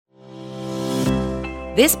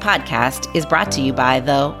This podcast is brought to you by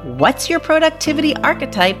the What's Your Productivity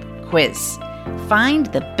Archetype quiz. Find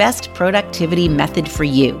the best productivity method for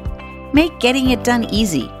you. Make getting it done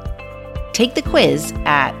easy. Take the quiz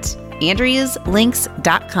at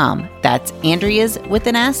AndreasLinks.com. That's Andreas with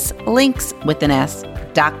an S, links with an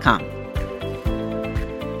S.com.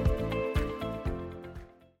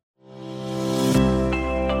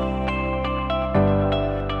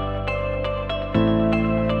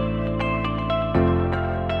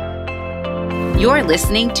 You're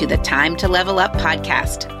listening to the Time to Level Up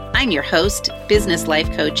podcast. I'm your host, business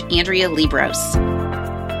life coach Andrea Libros.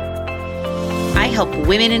 I help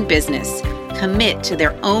women in business commit to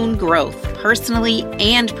their own growth personally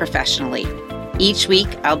and professionally. Each week,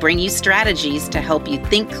 I'll bring you strategies to help you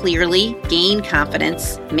think clearly, gain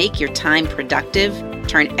confidence, make your time productive,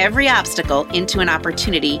 turn every obstacle into an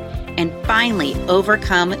opportunity, and finally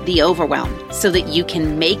overcome the overwhelm so that you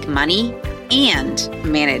can make money and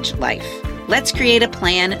manage life. Let's create a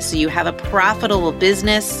plan so you have a profitable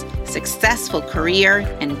business, successful career,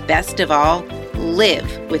 and best of all,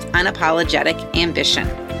 live with unapologetic ambition.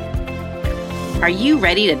 Are you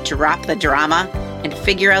ready to drop the drama and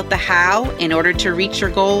figure out the how in order to reach your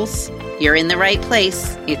goals? You're in the right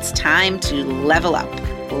place. It's time to level up.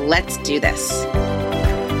 Let's do this.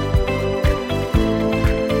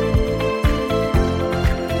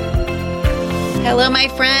 Hello, my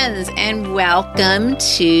friends, and welcome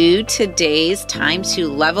to today's Time to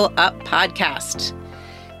Level Up podcast.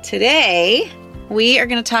 Today, we are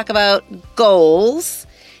going to talk about goals,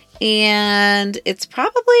 and it's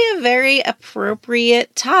probably a very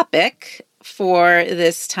appropriate topic for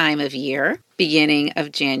this time of year, beginning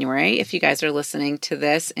of January. If you guys are listening to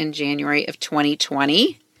this in January of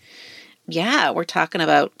 2020, we're talking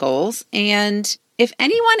about goals. And if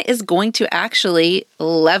anyone is going to actually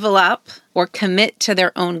level up or commit to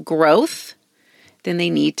their own growth, then they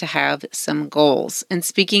need to have some goals. And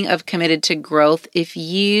speaking of committed to growth, if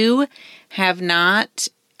you have not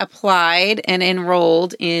applied and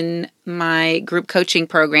enrolled in my group coaching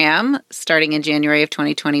program starting in January of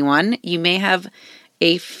 2021, you may have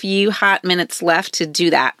a few hot minutes left to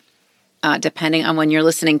do that, depending on when you're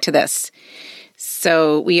listening to this.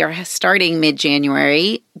 So we are starting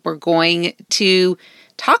mid-January. We're going to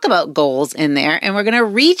talk about goals in there, and we're going to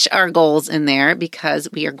reach our goals in there because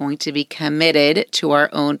we are going to be committed to our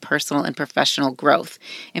own personal and professional growth.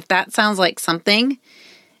 If that sounds like something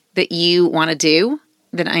that you want to do,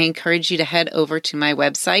 then I encourage you to head over to my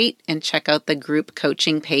website and check out the group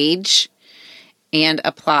coaching page and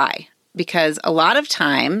apply. Because a lot of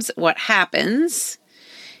times what happens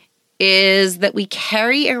is that we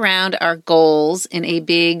carry around our goals in a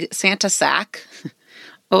big Santa sack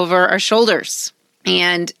over our shoulders.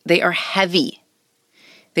 And they are heavy.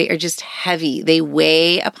 They are just heavy. They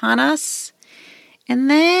weigh upon us. And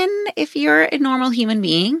then if you're a normal human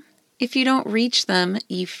being, if you don't reach them,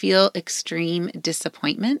 you feel extreme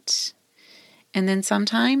disappointment. And then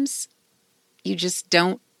sometimes you just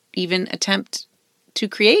don't even attempt to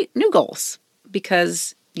create new goals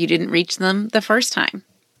because you didn't reach them the first time.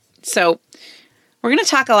 So we're going to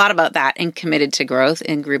talk a lot about that in Committed to Growth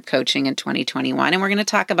in group coaching in 2021, and we're going to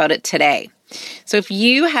talk about it today. So if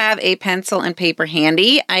you have a pencil and paper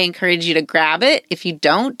handy, I encourage you to grab it. If you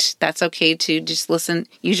don't, that's okay too. Just listen,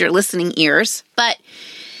 use your listening ears. But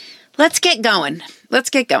let's get going.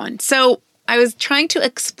 So I was trying to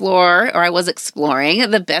explore, or I was exploring,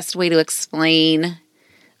 the best way to explain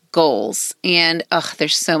goals. And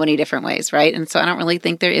there's so many different ways, right? And so I don't really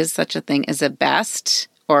think there is such a thing as a best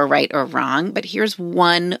or right or wrong, but here's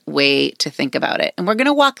one way to think about it. And we're going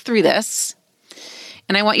to walk through this,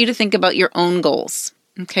 and I want you to think about your own goals.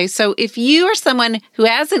 Okay, so if you are someone who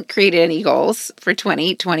hasn't created any goals for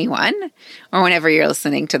 2021, or whenever you're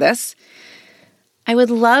listening to this, I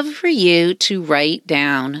would love for you to write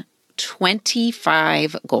down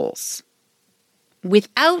 25 goals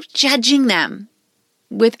without judging them,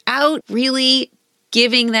 without really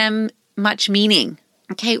giving them much meaning.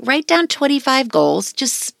 Okay, write down 25 goals,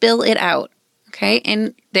 just spill it out, okay?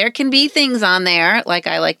 And there can be things on there, like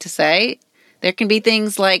I like to say, there can be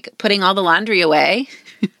things like putting all the laundry away,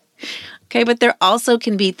 okay? But there also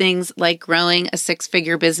can be things like growing a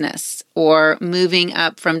 6-figure business or moving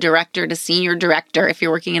up from director to senior director if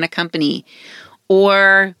you're working in a company,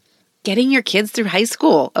 or getting your kids through high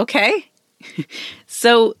school, okay?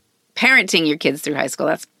 So parenting your kids through high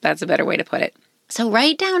school, that's a better way to put it. So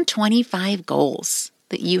write down 25 goals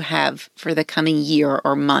that you have for the coming year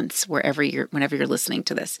or months, whenever you're listening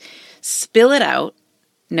to this. Spill it out,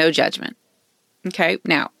 no judgment. Okay,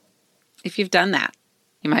 now, if you've done that,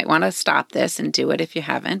 You might want to stop this and do it if you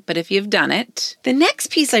haven't, but if you've done it, the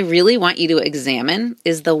next piece I really want you to examine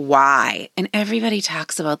is the why. And everybody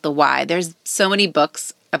talks about the why. There's so many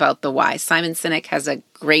books about the why. Simon Sinek has a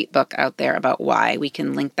great book out there about why. We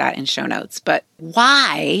can link that in show notes. But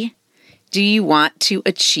why do you want to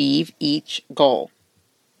achieve each goal?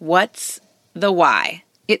 What's the why?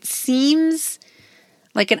 It seems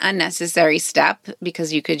like an unnecessary step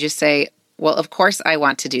because you could just say, well, of course I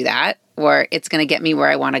want to do that, or it's going to get me where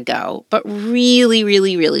I want to go. But really,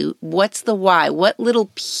 really, really, what's the why? What little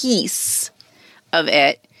piece of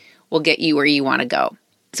it will get you where you want to go?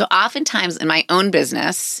 So oftentimes in my own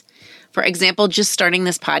business, for example, just starting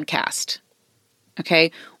this podcast,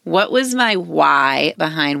 okay, what was my why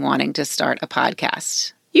behind wanting to start a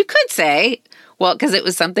podcast? You could say, well, because it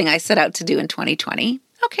was something I set out to do in 2020.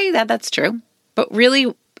 Okay, that's true. But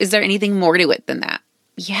really, is there anything more to it than that?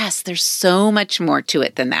 Yes, there's so much more to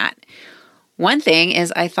it than that. One thing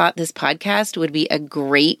is I thought this podcast would be a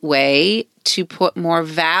great way to put more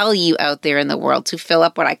value out there in the world, to fill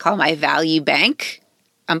up what I call my value bank.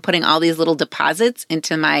 I'm putting all these little deposits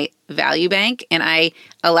into my value bank, and I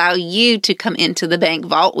allow you to come into the bank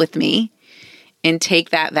vault with me and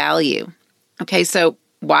take that value. Okay, so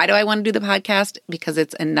why do I want to do the podcast? Because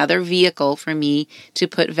it's another vehicle for me to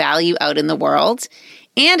put value out in the world.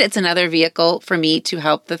 And it's another vehicle for me to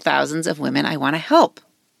help the thousands of women I want to help.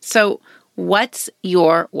 So what's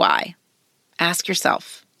your why? Ask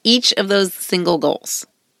yourself each of those single goals.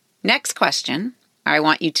 Next question I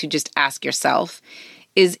want you to just ask yourself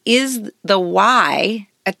is the why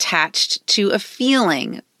attached to a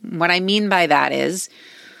feeling? What I mean by that is,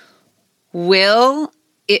 will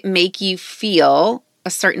it make you feel a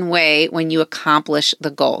certain way when you accomplish the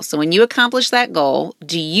goal? So when you accomplish that goal,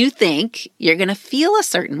 do you think you're going to feel a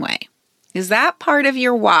certain way? Is that part of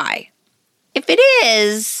your why? If it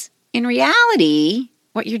is, in reality,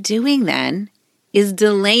 what you're doing then is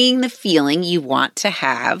delaying the feeling you want to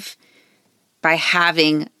have by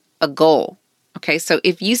having a goal. Okay, so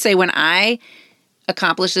if you say, when I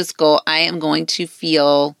accomplish this goal, I am going to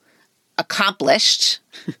feel accomplished,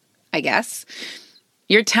 I guess,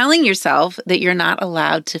 you're telling yourself that you're not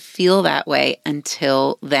allowed to feel that way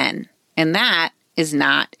until then. And that is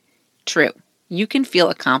not true. You can feel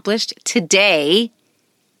accomplished today,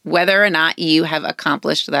 whether or not you have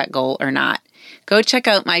accomplished that goal or not. Go check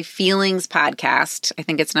out my Feelings podcast. I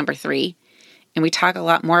think it's number 3. And we talk a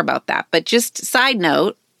lot more about that. But just side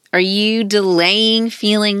note, are you delaying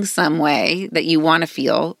feeling some way that you want to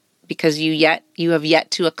feel because you have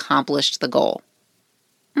yet to accomplish the goal?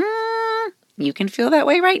 You can feel that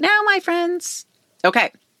way right now, my friends.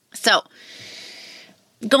 Okay, so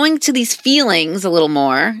going to these feelings a little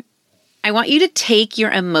more, I want you to take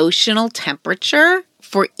your emotional temperature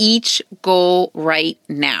for each goal right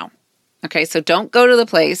now. Okay, so don't go to the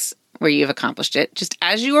place where you've accomplished it. Just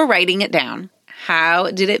as you are writing it down,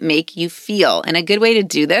 how did it make you feel? And a good way to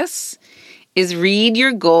do this is read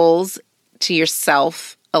your goals to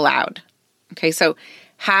yourself aloud. Okay, so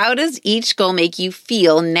how does each goal make you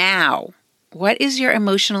feel now? What is your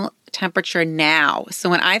emotional temperature now? So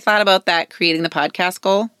when I thought about that, creating the podcast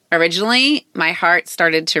goal, originally my heart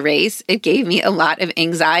started to race. It gave me a lot of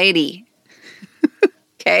anxiety.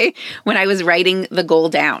 Okay, when I was writing the goal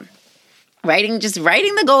down. Writing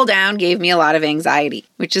the goal down gave me a lot of anxiety,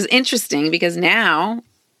 which is interesting because now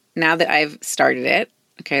that I've started it,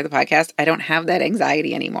 okay, the podcast, I don't have that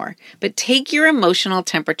anxiety anymore. But take your emotional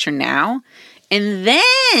temperature now and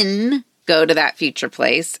then go to that future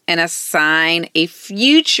place and assign a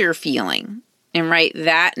future feeling and write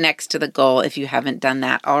that next to the goal if you haven't done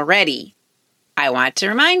that already. I want to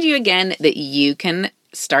remind you again that you can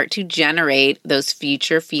start to generate those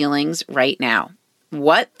future feelings right now.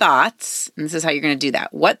 What thoughts, and this is how you're going to do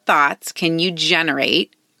that, what thoughts can you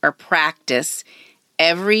generate or practice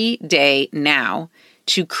every day now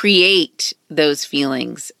to create those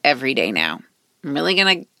feelings every day now? I'm really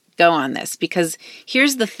going to go on this because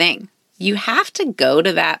here's the thing. You have to go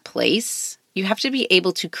to that place. You have to be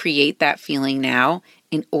able to create that feeling now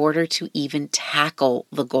in order to even tackle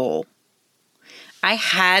the goal. I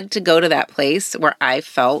had to go to that place where I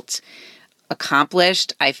felt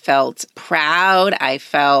accomplished, I felt proud, I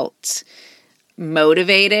felt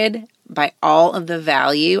motivated by all of the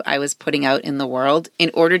value I was putting out in the world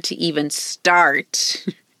in order to even start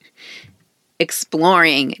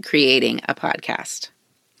exploring creating a podcast.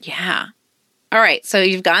 Yeah. All right, so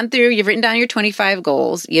you've written down your 25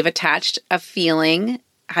 goals. You've attached a feeling,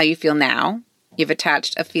 how you feel now. You've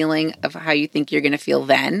attached a feeling of how you think you're going to feel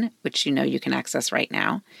then, which you know you can access right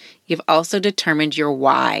now. You've also determined your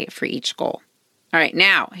why for each goal. All right,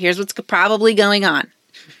 now, here's what's probably going on.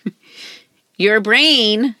 Your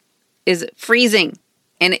brain is freezing,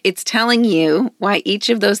 and it's telling you why each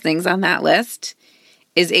of those things on that list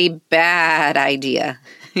is a bad idea.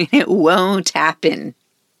 It won't happen.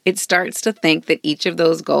 It starts to think that each of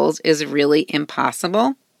those goals is really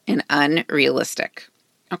impossible and unrealistic.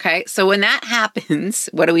 Okay, so when that happens,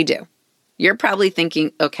 what do? You're probably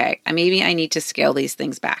thinking, okay, maybe I need to scale these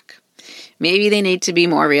things back. Maybe they need to be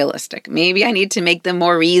more realistic. Maybe I need to make them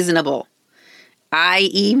more reasonable,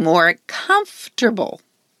 i.e. more comfortable.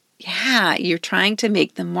 Yeah, you're trying to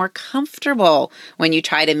make them more comfortable when you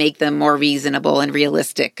try to make them more reasonable and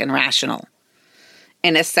realistic and rational.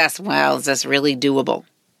 And assess, well, is this really doable?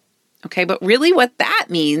 Okay, but really what that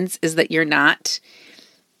means is that you're not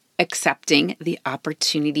accepting the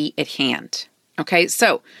opportunity at hand. Okay,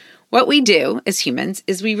 so what we do as humans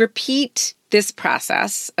is we repeat this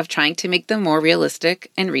process of trying to make them more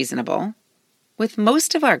realistic and reasonable with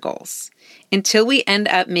most of our goals until we end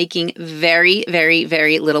up making very, very,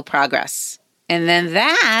 very little progress. And then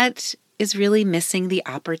that is really missing the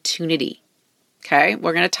opportunity. Okay,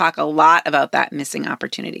 we're going to talk a lot about that missing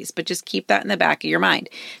opportunities, but just keep that in the back of your mind.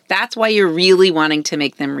 That's why you're really wanting to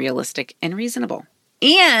make them realistic and reasonable.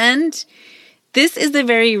 And this is the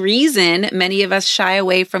very reason many of us shy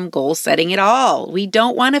away from goal setting at all. We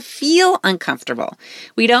don't want to feel uncomfortable.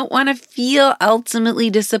 We don't want to feel ultimately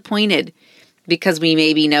disappointed because we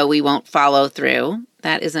maybe know we won't follow through.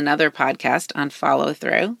 That is another podcast on follow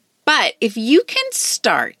through. But if you can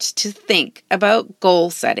start to think about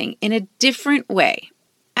goal setting in a different way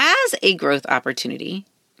as a growth opportunity,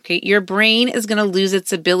 okay, your brain is going to lose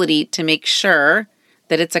its ability to make sure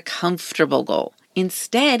that it's a comfortable goal.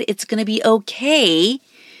 Instead, it's going to be okay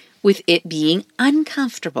with it being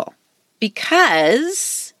uncomfortable.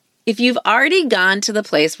 Because if you've already gone to the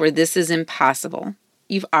place where this is impossible,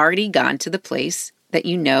 you've already gone to the place that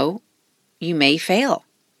you know you may fail.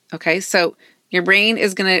 Okay, so your brain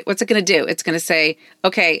is what's it going to do? It's going to say,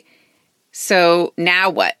 okay, so now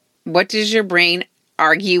what? What does your brain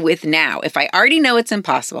argue with now? If I already know it's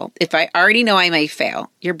impossible, if I already know I may fail,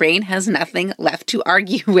 your brain has nothing left to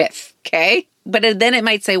argue with, okay? But then it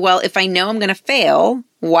might say, well, if I know I'm going to fail,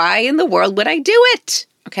 why in the world would I do it?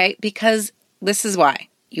 Okay, because this is why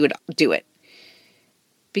you would do it.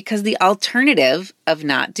 Because the alternative of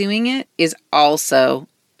not doing it is also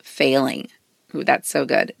failing. Ooh, that's so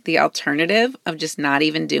good. The alternative of just not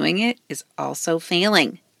even doing it is also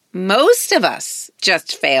failing. Most of us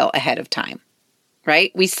just fail ahead of time,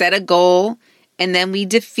 right? We set a goal and then we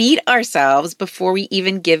defeat ourselves before we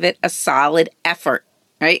even give it a solid effort,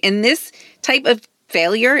 right? And this type of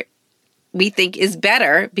failure we think is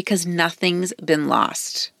better because nothing's been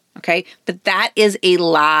lost, okay? But that is a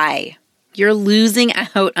lie. You're losing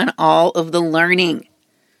out on all of the learning.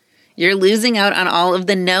 You're losing out on all of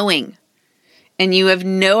the knowing. And you have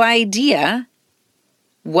no idea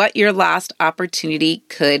what your lost opportunity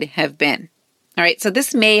could have been. All right, so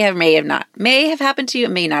this may have not. May have happened to you,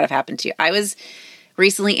 it may not have happened to you. I was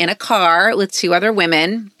recently in a car with two other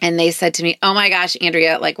women, and they said to me, oh my gosh,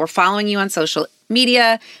 Andrea, we're following you on social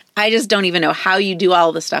media. I just don't even know how you do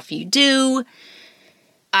all the stuff you do.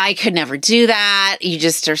 I could never do that. You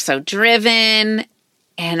just are so driven.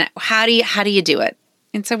 And how do you do it?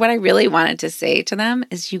 And so what I really wanted to say to them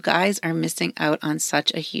is you guys are missing out on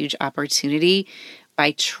such a huge opportunity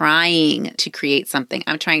by trying to create something.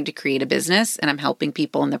 I'm trying to create a business and I'm helping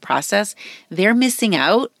people in the process. They're missing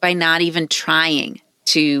out by not even trying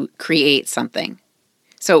to create something.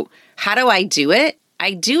 So how do I do it?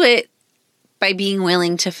 I do it by being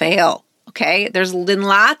willing to fail. Okay. There's been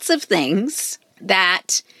lots of things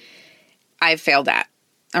that I've failed at.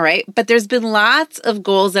 All right. But there's been lots of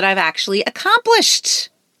goals that I've actually accomplished.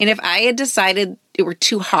 And if I had decided it were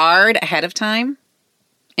too hard ahead of time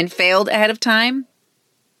and failed ahead of time,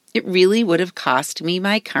 it really would have cost me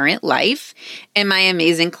my current life and my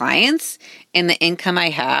amazing clients and the income I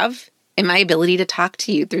have and my ability to talk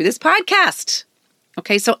to you through this podcast.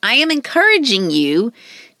 Okay. So I am encouraging you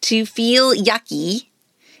to feel yucky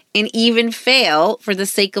and even fail for the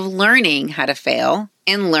sake of learning how to fail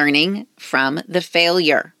and learning from the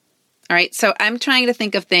failure. All right, so I'm trying to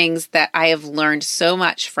think of things that I have learned so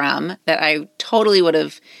much from that I totally would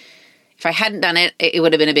have, if I hadn't done it, it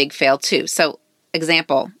would have been a big fail too. So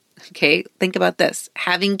example, okay, think about this.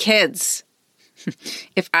 Having kids.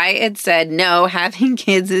 If I had said, no, having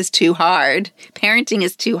kids is too hard, parenting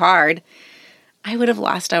is too hard, I would have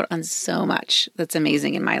lost out on so much that's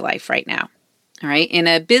amazing in my life right now. All right, in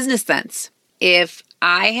a business sense, if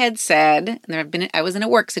I had said, I was in a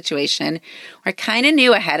work situation where I kind of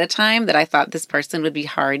knew ahead of time that I thought this person would be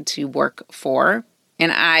hard to work for,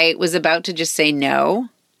 and I was about to just say no,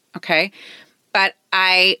 okay? But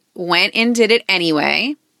I went and did it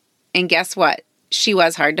anyway. And guess what? She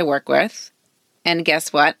was hard to work with. And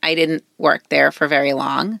guess what? I didn't work there for very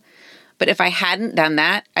long. But if I hadn't done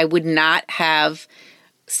that, I would not have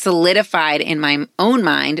solidified in my own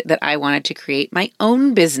mind that I wanted to create my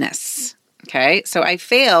own business. Okay, so I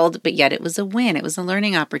failed, but yet it was a win. It was a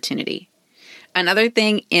learning opportunity. Another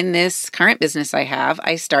thing in this current business I have,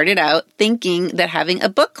 I started out thinking that having a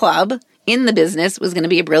book club in the business was going to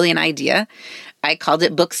be a brilliant idea. I called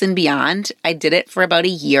it Books and Beyond. I did it for about a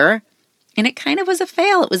year, and it kind of was a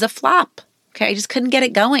fail. It was a flop. Okay, I just couldn't get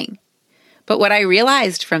it going. But what I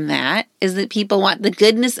realized from that is that people want the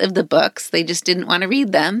goodness of the books. They just didn't want to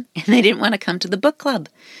read them, and they didn't want to come to the book club.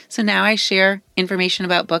 So now I share information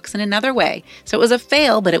about books in another way. So it was a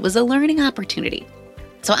fail, but it was a learning opportunity.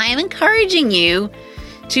 So I am encouraging you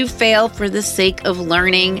to fail for the sake of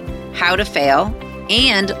learning how to fail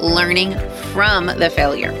and learning from the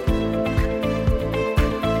failure.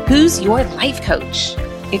 Who's your life coach?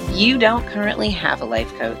 If you don't currently have a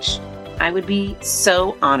life coach, I would be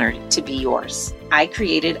so honored to be yours. I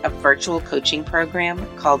created a virtual coaching program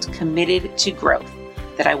called Committed to Growth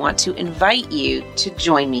that I want to invite you to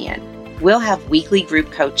join me in. We'll have weekly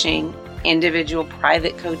group coaching, individual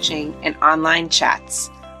private coaching, and online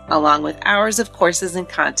chats, along with hours of courses and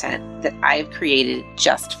content that I have created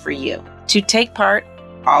just for you. To take part,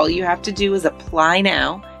 all you have to do is apply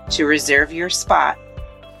now to reserve your spot,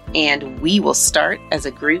 and we will start as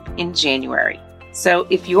a group in January. So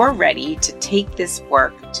if you're ready to take this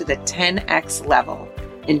work to the 10x level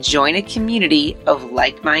and join a community of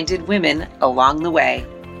like-minded women along the way,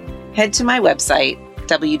 head to my website,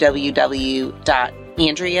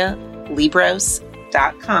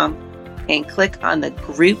 www.andrealibros.com, and click on the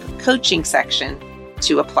group coaching section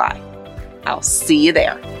to apply. I'll see you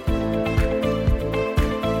there.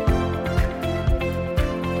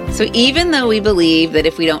 So even though we believe that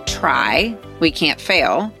if we don't try, we can't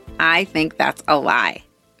fail, I think that's a lie.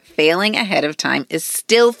 Failing ahead of time is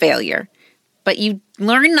still failure, but you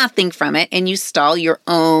learn nothing from it and you stall your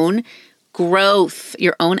own growth,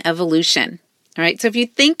 your own evolution. All right. So if you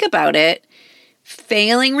think about it,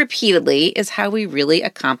 failing repeatedly is how we really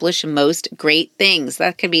accomplish most great things.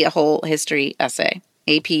 That could be a whole history essay,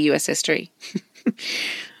 AP US history.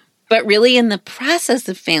 But really in the process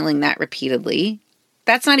of failing that repeatedly,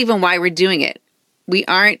 that's not even why we're doing it. We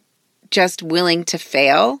aren't just willing to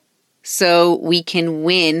fail so we can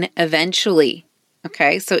win eventually.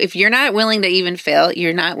 Okay, so if you're not willing to even fail,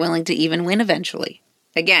 you're not willing to even win eventually.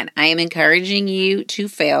 Again, I am encouraging you to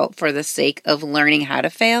fail for the sake of learning how to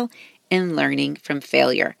fail and learning from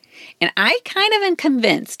failure. And I kind of am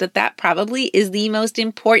convinced that that probably is the most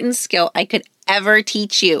important skill I could ever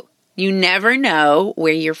teach you. You never know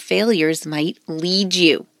where your failures might lead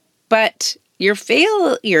you. But your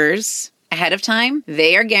failures ahead of time,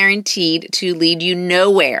 they are guaranteed to lead you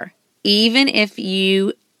nowhere, even if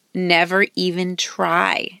you never even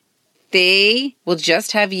try. They will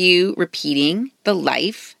just have you repeating the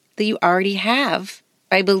life that you already have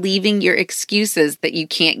by believing your excuses that you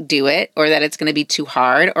can't do it or that it's going to be too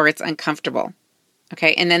hard or it's uncomfortable.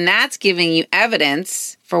 Okay, and then that's giving you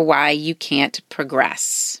evidence for why you can't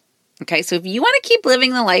progress. Okay, so if you want to keep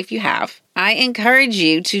living the life you have, I encourage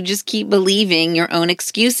you to just keep believing your own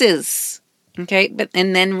excuses. Okay,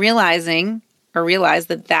 and then realize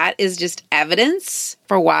that that is just evidence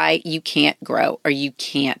for why you can't grow or you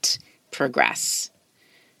can't progress.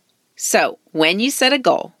 So when you set a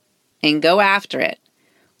goal and go after it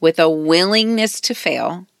with a willingness to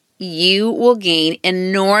fail, you will gain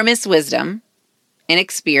enormous wisdom and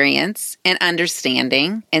experience and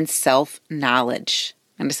understanding and self-knowledge.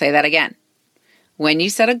 I'm going to say that again. When you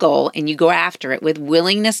set a goal and you go after it with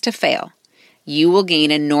willingness to fail, you will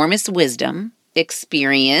gain enormous wisdom,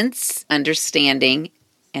 experience, understanding,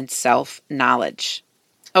 and self-knowledge.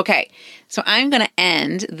 Okay, so I'm going to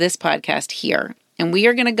end this podcast here, and we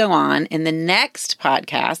are going to go on in the next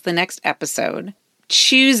podcast, the next episode,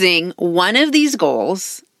 choosing one of these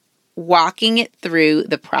goals, walking it through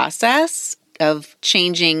the process of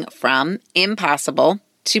changing from impossible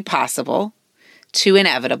to possible to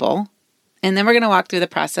inevitable, and then we're going to walk through the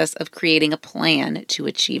process of creating a plan to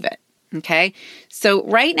achieve it. Okay, so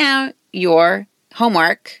right now, your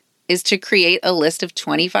homework is to create a list of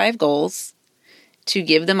 25 goals, to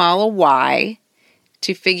give them all a why,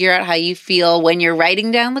 to figure out how you feel when you're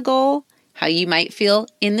writing down the goal, how you might feel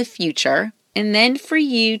in the future, and then for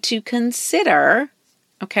you to consider,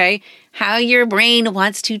 okay, how your brain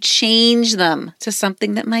wants to change them to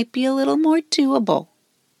something that might be a little more doable.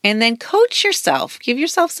 And then coach yourself, give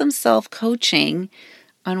yourself some self-coaching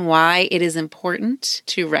on why it is important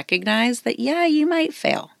to recognize that, yeah, you might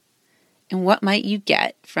fail. And what might you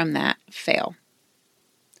get from that fail?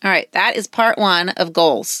 All right, that is part 1 of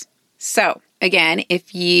goals. So again,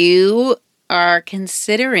 if you are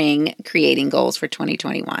considering creating goals for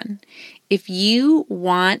 2021, if you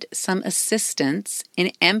want some assistance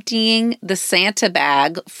in emptying the Santa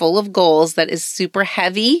bag full of goals that is super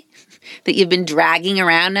heavy, that you've been dragging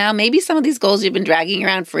around now, maybe some of these goals you've been dragging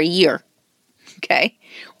around for a year, okay?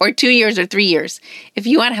 Or 2 years or 3 years. If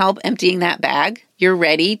you want help emptying that bag, you're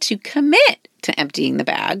ready to commit to emptying the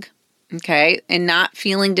bag, okay? And not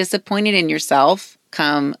feeling disappointed in yourself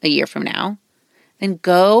come a year from now, then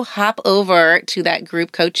go hop over to that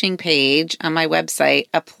group coaching page on my website,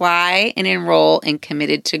 apply and enroll in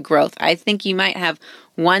Committed to Growth. I think you might have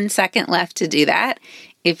 1 second left to do that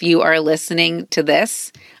if you are listening to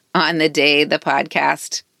this on the day the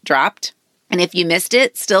podcast dropped. And if you missed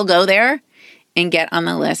it, still go there and get on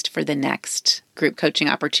the list for the next group coaching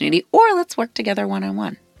opportunity, or let's work together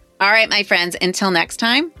one-on-one. All right, my friends, until next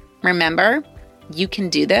time, remember, you can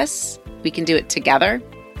do this. We can do it together.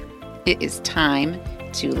 It is time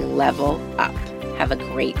to level up. Have a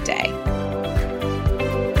great day.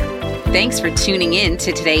 Thanks for tuning in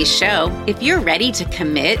to today's show. If you're ready to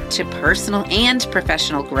commit to personal and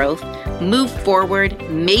professional growth, move forward,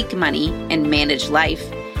 make money, and manage life,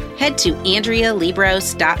 head to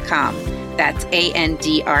AndreaLiebross.com. That's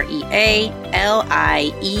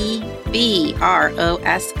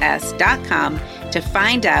AndreaLiebross.com to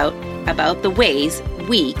find out about the ways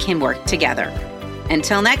we can work together.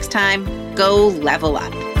 Until next time, go level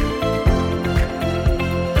up.